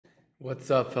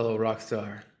What's up, fellow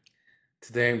rockstar?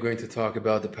 Today I'm going to talk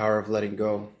about the power of letting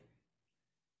go,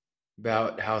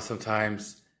 about how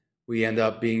sometimes we end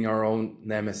up being our own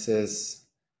nemesis,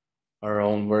 our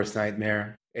own worst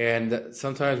nightmare, and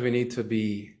sometimes we need to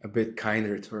be a bit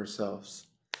kinder to ourselves.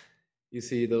 You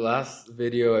see, the last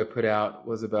video I put out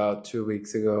was about 2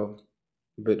 weeks ago,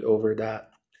 a bit over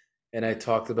that, and I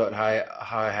talked about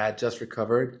how I had just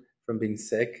recovered from being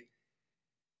sick,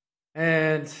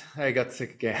 and I got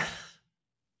sick again.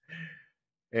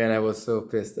 And I was so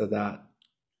pissed at that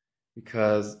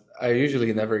because I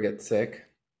usually never get sick.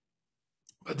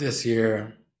 But this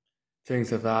year,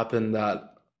 things have happened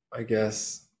that I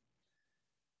guess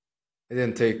I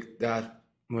didn't take that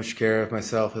much care of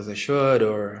myself as I should,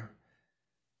 or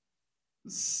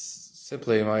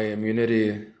simply my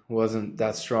immunity wasn't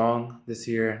that strong this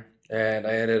year. And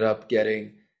I ended up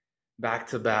getting back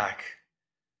to back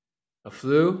a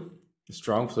flu, a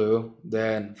strong flu,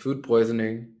 then food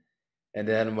poisoning. And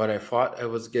then when I thought I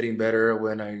was getting better,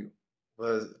 when I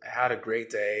had a great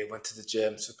day, went to the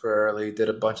gym super early, did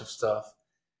a bunch of stuff,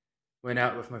 went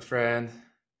out with my friend,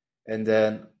 and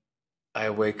then I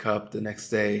wake up the next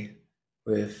day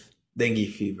with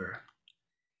dengue fever,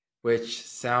 which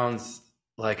sounds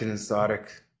like an exotic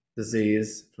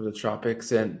disease from the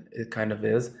tropics, and it kind of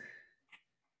is.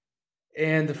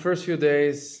 And the first few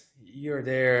days, you're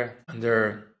there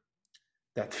under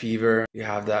that fever, you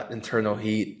have that internal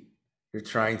heat. You're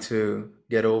trying to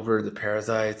get over the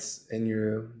parasites in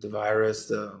you, the virus,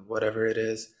 the whatever it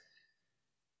is.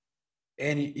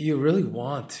 And you really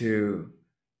want to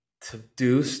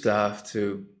do stuff,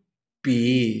 to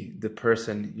be the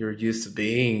person you're used to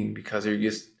being, because you're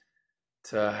used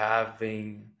to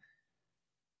having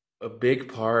a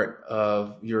big part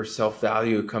of your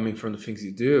self-value coming from the things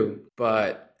you do.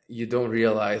 But you don't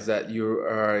realize that you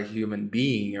are a human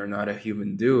being, you're not a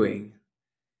human doing.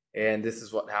 And this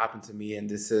is what happened to me, and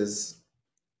this is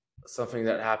something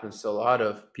that happens to a lot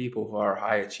of people who are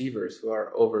high achievers, who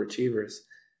are overachievers.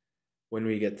 When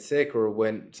we get sick or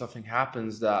when something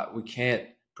happens that we can't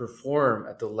perform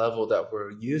at the level that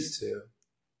we're used to,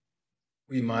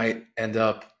 we might end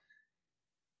up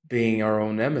being our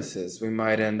own nemesis. We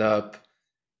might end up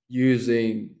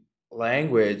using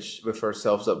language with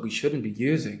ourselves that we shouldn't be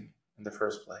using in the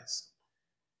first place.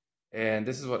 And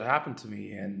this is what happened to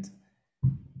me. And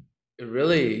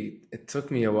it took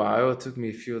me a while. It took me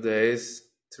a few days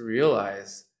to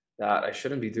realize that I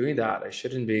shouldn't be doing that. I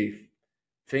shouldn't be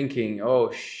thinking,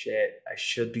 oh shit, I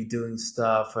should be doing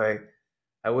stuff.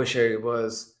 I wish I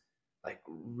was like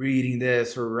reading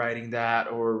this or writing that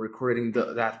or recording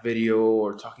that video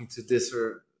or talking to this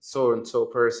or so and so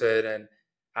person and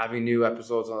having new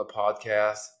episodes on the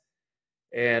podcast.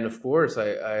 And of course,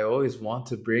 I always want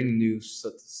to bring new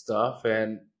stuff.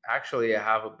 And actually, I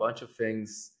have a bunch of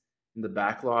things in the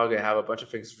backlog. I have a bunch of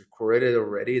things recorded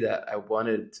already that I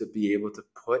wanted to be able to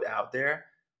put out there,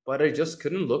 but I just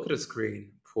couldn't look at a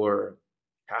screen for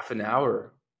half an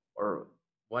hour or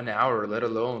 1 hour, let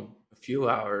alone a few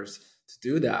hours to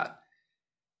do that.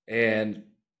 And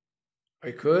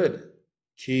I could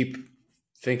keep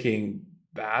thinking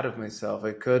bad of myself.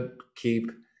 I could keep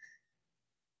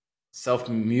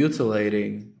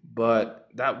self-mutilating, but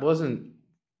that wasn't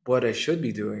what I should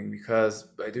be doing, because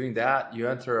by doing that, you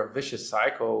enter a vicious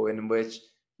cycle in which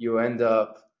you end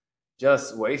up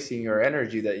just wasting your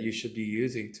energy that you should be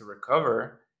using to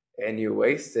recover, and you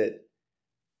waste it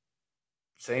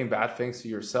saying bad things to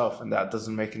yourself, and that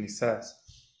doesn't make any sense.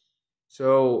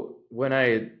 So when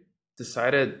I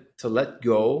decided to let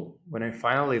go, when I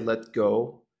finally let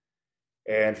go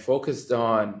and focused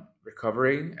on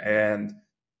recovering and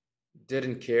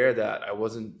didn't care that I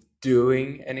wasn't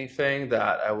doing anything,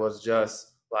 that I was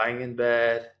just lying in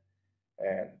bed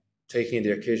and taking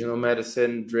the occasional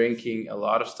medicine, drinking a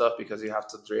lot of stuff because you have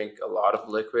to drink a lot of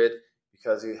liquid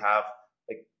because you have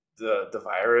like the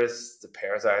virus, the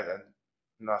parasite, and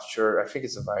I'm not sure, I think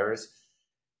it's a virus.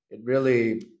 It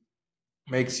really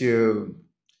makes you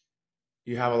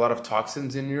have a lot of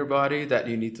toxins in your body that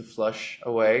you need to flush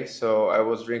away. So I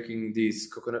was drinking these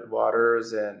coconut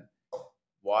waters and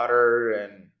water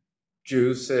and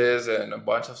juices and a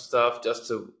bunch of stuff just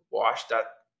to wash that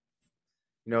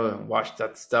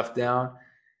stuff down.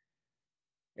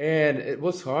 And it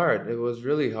was hard. It was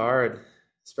really hard,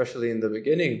 especially in the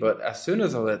beginning. But as soon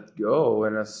as I let go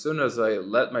and as soon as I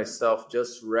let myself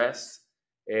just rest,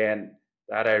 and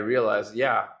that I realized,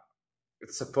 yeah,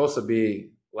 it's supposed to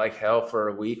be like hell for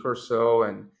a week or so,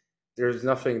 and there's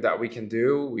nothing that we can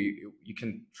do. You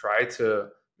can try to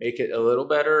make it a little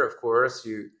better. Of course,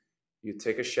 you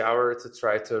take a shower to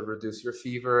try to reduce your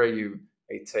fever. You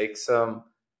may take some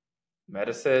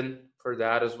medicine for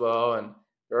that as well. And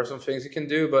there are some things you can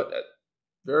do, but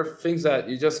there are things that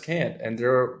you just can't. And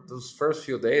there are those first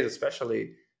few days,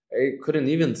 especially, I couldn't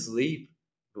even sleep.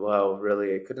 Well,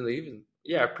 really, I couldn't even,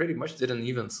 yeah, I pretty much didn't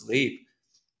even sleep.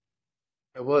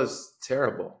 It was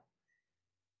terrible.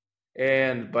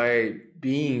 And by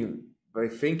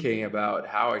thinking about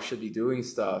how I should be doing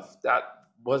stuff, that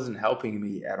wasn't helping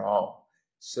me at all.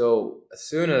 So as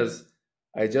soon as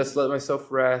I just let myself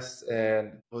rest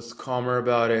and was calmer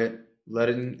about it,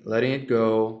 letting it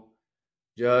go,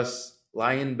 just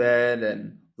lying in bed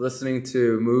and listening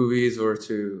to movies or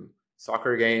to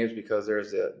soccer games because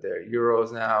there's the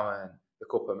Euros now and the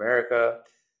Copa America.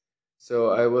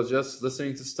 So I was just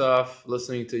listening to stuff,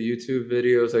 listening to YouTube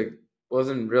videos. I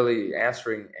wasn't really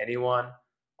answering anyone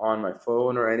on my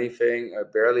phone or anything. I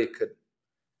barely could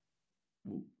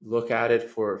look at it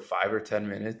for 5 or 10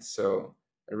 minutes. So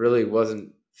I really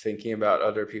wasn't thinking about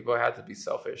other people. I had to be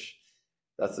selfish.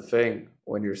 That's the thing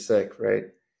when you're sick, right?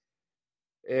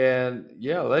 And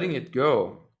yeah, letting it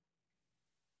go.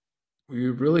 We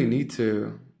really need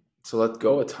to let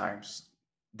go at times.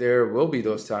 There will be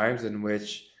those times in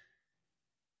which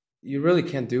you really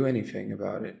can't do anything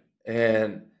about it.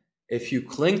 And if you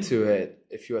cling to it,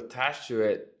 if you attach to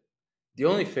it, the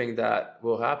only thing that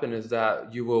will happen is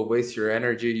that you will waste your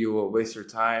energy, you will waste your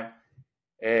time,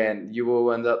 and you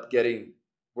will end up getting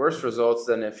worse results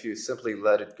than if you simply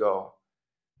let it go.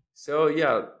 So,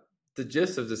 yeah, the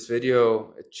gist of this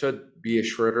video, it should be a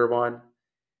shorter one,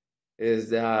 is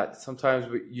that sometimes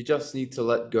you just need to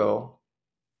let go.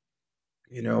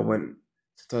 You know,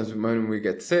 sometimes when we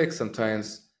get sick,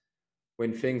 sometimes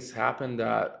when things happen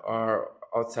that are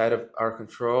outside of our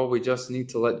control, we just need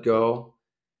to let go.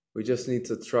 We just need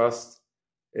to trust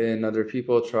in other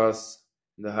people, trust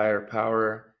in the higher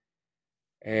power,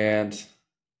 and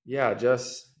yeah,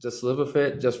 just live with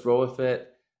it, just roll with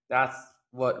it. That's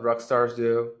what rock stars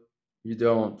do. You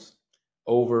don't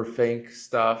overthink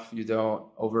stuff. You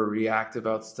don't overreact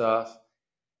about stuff.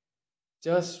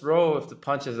 Just roll with the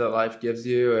punches that life gives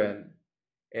you,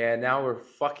 and now we're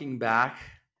fucking back.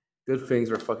 Good things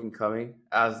are fucking coming,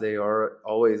 as they are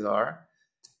always are.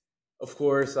 Of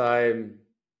course, I'm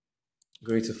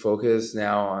going to focus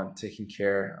now on taking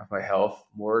care of my health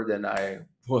more than I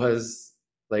was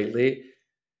lately.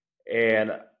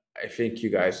 And I think you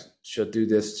guys should do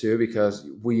this too, because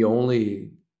we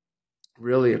only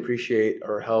really appreciate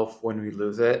our health when we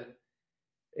lose it.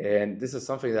 And this is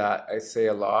something that I say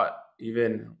a lot,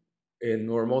 even in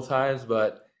normal times,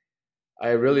 but I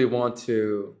really want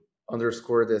to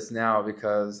underscore this now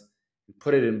because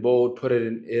put it in bold, put it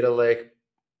in italic,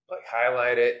 like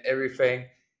highlight it, everything.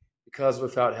 Because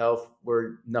without health,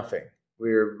 we're nothing.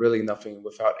 We're really nothing.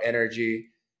 Without energy,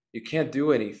 you can't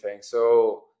do anything.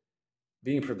 So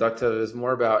being productive is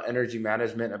more about energy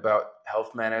management, about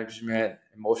health management,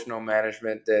 emotional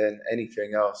management than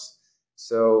anything else.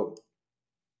 So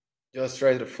just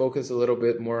try to focus a little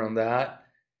bit more on that.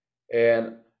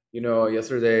 And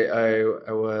yesterday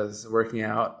I was working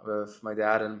out with my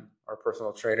dad and our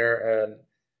personal trainer,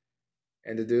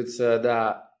 and the dude said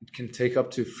that it can take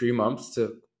up to 3 months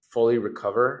to fully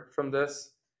recover from this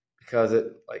because it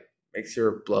like makes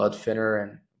your blood thinner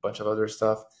and a bunch of other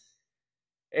stuff.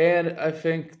 And I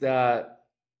think that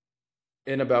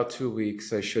in about 2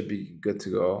 weeks I should be good to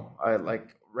go. I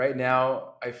like right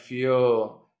now I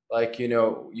feel like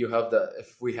you have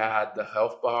if we had the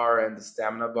health bar and the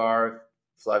stamina bar,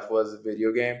 if life was a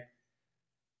video game.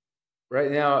 Right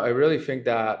now I really think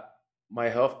that my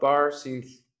health bar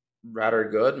seems rather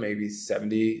good, maybe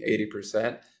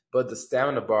 70-80%, but the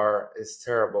stamina bar is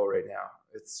terrible right now.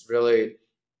 It's really,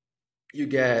 you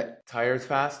get tired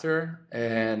faster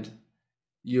and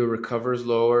you recover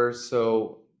slower,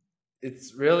 so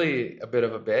it's really a bit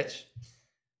of a bitch.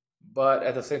 But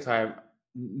at the same time,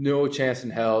 no chance in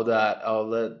hell that I'll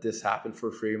let this happen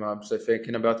for 3 months. I think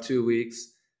in about 2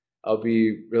 weeks I'll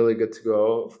be really good to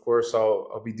go. Of course,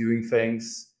 I'll be doing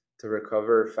things to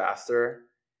recover faster.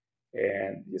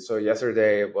 And so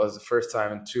yesterday was the first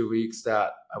time in 2 weeks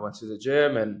that I went to the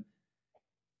gym, and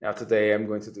now today I'm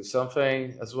going to do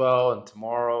something as well, and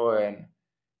tomorrow, and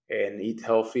eat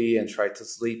healthy and try to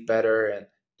sleep better and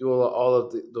do all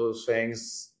of those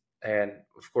things. And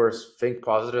of course, think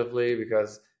positively,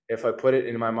 because if I put it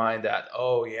in my mind that,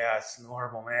 oh yeah, it's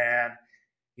normal, man,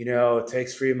 it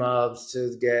takes 3 months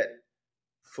to get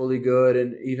fully good,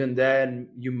 and even then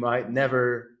you might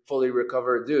never fully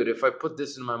recover. Dude, if I put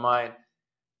this in my mind,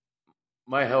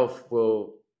 my health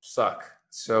will suck.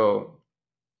 So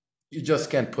you just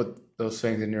can't put those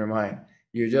things in your mind.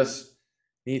 You just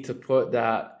need to put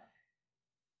that,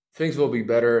 things will be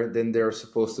better than they're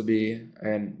supposed to be.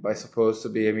 And by supposed to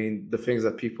be, I mean the things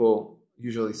that people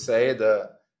usually say,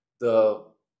 the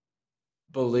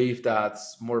belief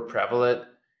that's more prevalent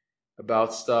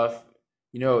about stuff.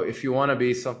 If you want to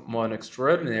be someone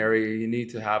extraordinary, you need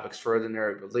to have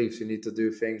extraordinary beliefs. You need to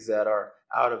do things that are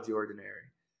out of the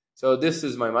ordinary. So this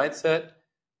is my mindset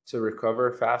to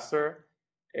recover faster.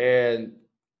 And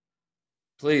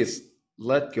please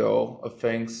let go of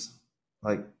things.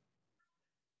 Like,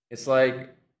 it's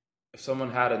like if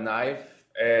someone had a knife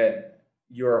and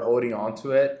you're holding on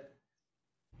to it,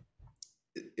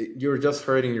 you're just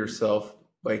hurting yourself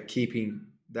by keeping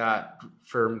that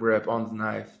firm grip on the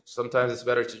knife. Sometimes it's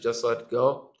better to just let it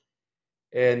go,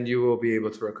 and you will be able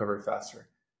to recover faster.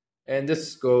 And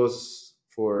this goes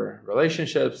for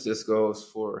relationships, this goes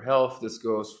for health, this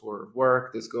goes for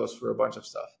work, this goes for a bunch of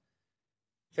stuff.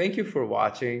 Thank you for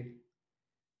watching.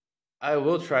 I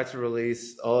will try to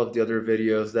release all of the other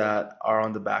videos that are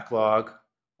on the backlog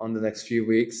on the next few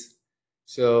weeks.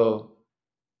 So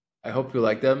I hope you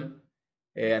like them,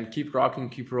 and keep rocking,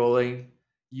 keep rolling.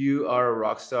 You are a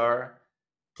rock star.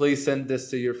 Please send this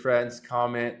to your friends,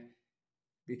 comment,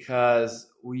 because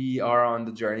we are on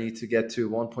the journey to get to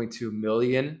 1.2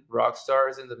 million rock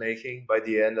stars in the making by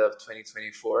the end of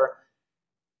 2024.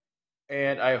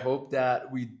 And I hope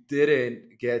that we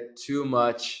didn't get too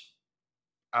much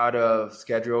out of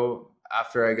schedule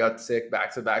after I got sick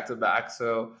back to back to back.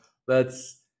 So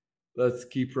let's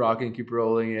keep rocking, keep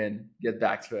rolling, and get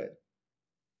back to it.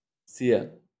 See ya.